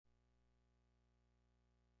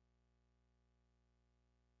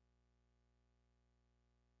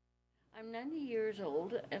I'm 90 years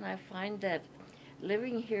old, and I find that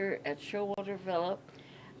living here at Schowalter Villa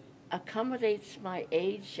accommodates my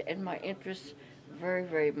age and my interests very,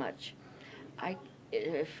 very much. I,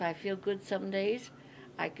 if I feel good some days,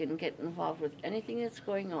 I can get involved with anything that's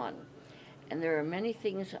going on. And there are many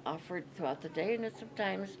things offered throughout the day, and it's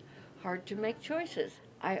sometimes hard to make choices.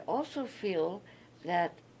 I also feel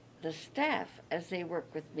that the staff, as they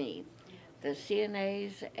work with me, the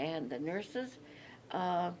CNAs and the nurses,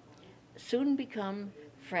 uh, soon become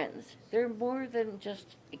friends. They're more than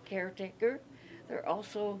just a caretaker, they're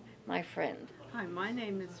also my friend. Hi, my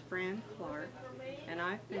name is Fran Clark, and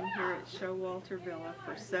I've been here at Schowalter Villa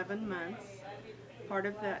for 7 months. Part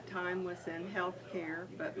of that time was in healthcare,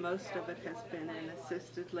 but most of it has been in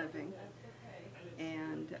assisted living.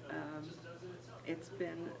 And it's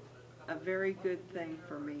been a very good thing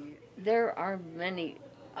for me. There are many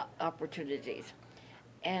opportunities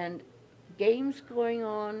and games going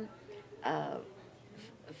on, uh,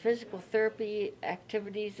 physical therapy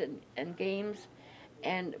activities and games,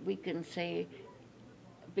 and we can say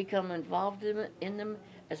become involved in them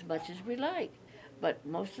as much as we like. But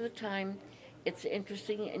most of the time, it's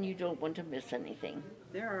interesting and you don't want to miss anything.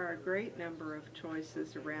 There are a great number of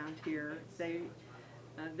choices around here.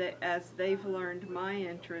 As they've learned my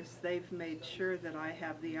interests, they've made sure that I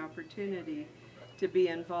have the opportunity to be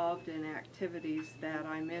involved in activities that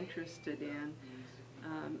I'm interested in.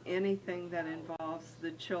 Anything that involves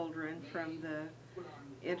the children, from the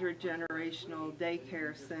intergenerational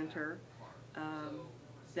daycare center,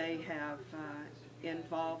 they have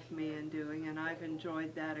involved me in doing, and I've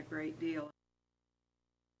enjoyed that a great deal.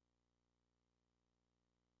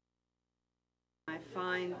 I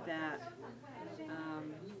find that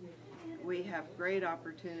we have great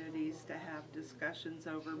opportunities to have discussions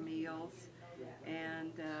over meals,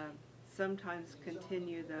 and sometimes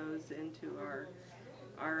continue those into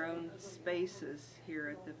our own spaces here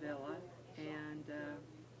at the villa. And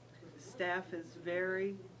staff is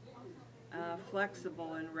very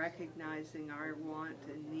flexible in recognizing our want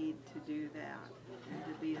and need to do that and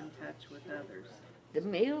to be in touch with others. The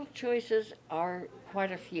meal choices are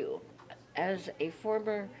quite a few. As a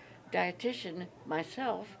former dietitian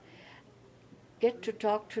myself, get to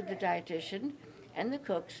talk to the dietitian and the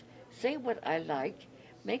cooks, say what I like,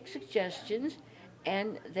 make suggestions,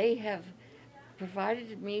 and they have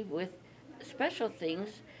provided me with special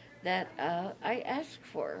things that I ask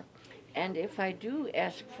for. And if I do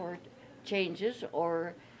ask for changes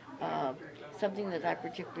or something that I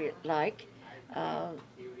particularly like, uh,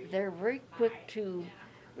 they're very quick to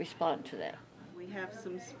respond to that. We have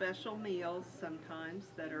some special meals sometimes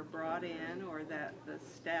that are brought in or that the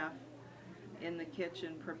staff in the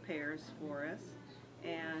kitchen prepares for us.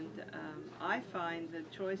 And I find the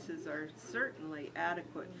choices are certainly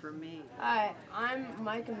adequate for me. Hi, I'm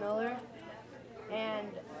Micah Miller, and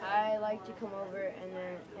I like to come over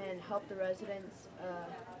and help the residents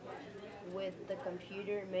with the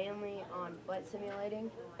computer, mainly on flight simulating.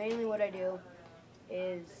 Mainly what I do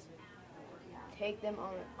is take them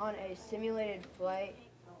on a simulated flight.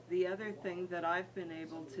 The other thing that I've been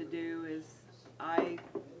able to do is I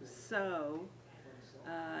sew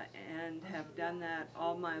and have done that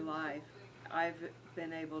all my life. I've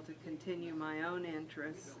been able to continue my own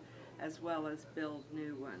interests as well as build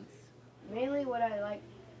new ones. Mainly what I like,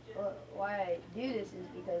 why I do this is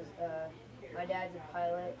because my dad's a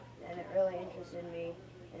pilot, and it really interested me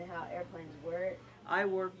in how airplanes work. I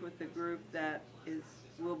work with a group that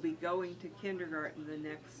will be going to kindergarten the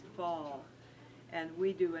next fall, and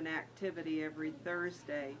we do an activity every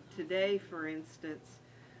Thursday. Today, for instance,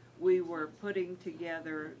 we were putting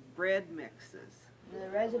together bread mixes. The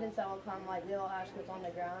residents that will come, like, they'll ask what's on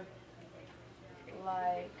the ground.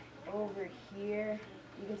 Like, over here,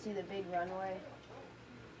 you can see the big runway.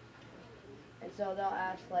 And so they'll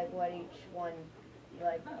ask, like, what each one,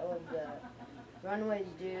 like, of the runways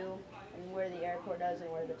do, and where the airport does,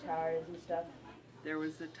 and where the tower is and stuff. There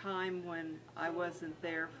was a time when I wasn't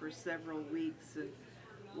there for several weeks, and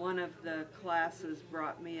one of the classes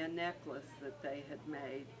brought me a necklace that they had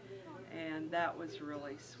made, and that was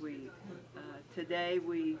really sweet. Today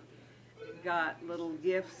we got little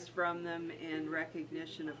gifts from them in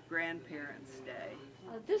recognition of Grandparents' Day.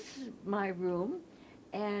 This is my room,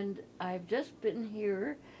 and I've just been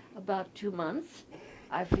here about 2 months.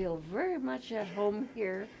 I feel very much at home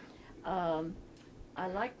here. I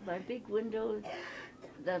like my big window.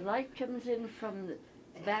 The light comes in from the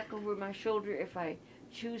back over my shoulder if I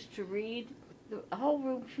choose to read. The whole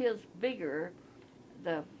room feels bigger,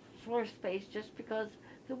 the floor space, just because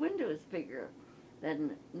the window is bigger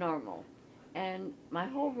than normal. And my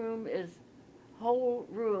whole room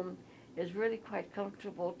is really quite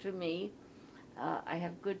comfortable to me. I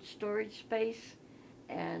have good storage space,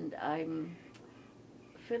 and I'm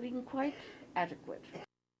feeling quite adequate.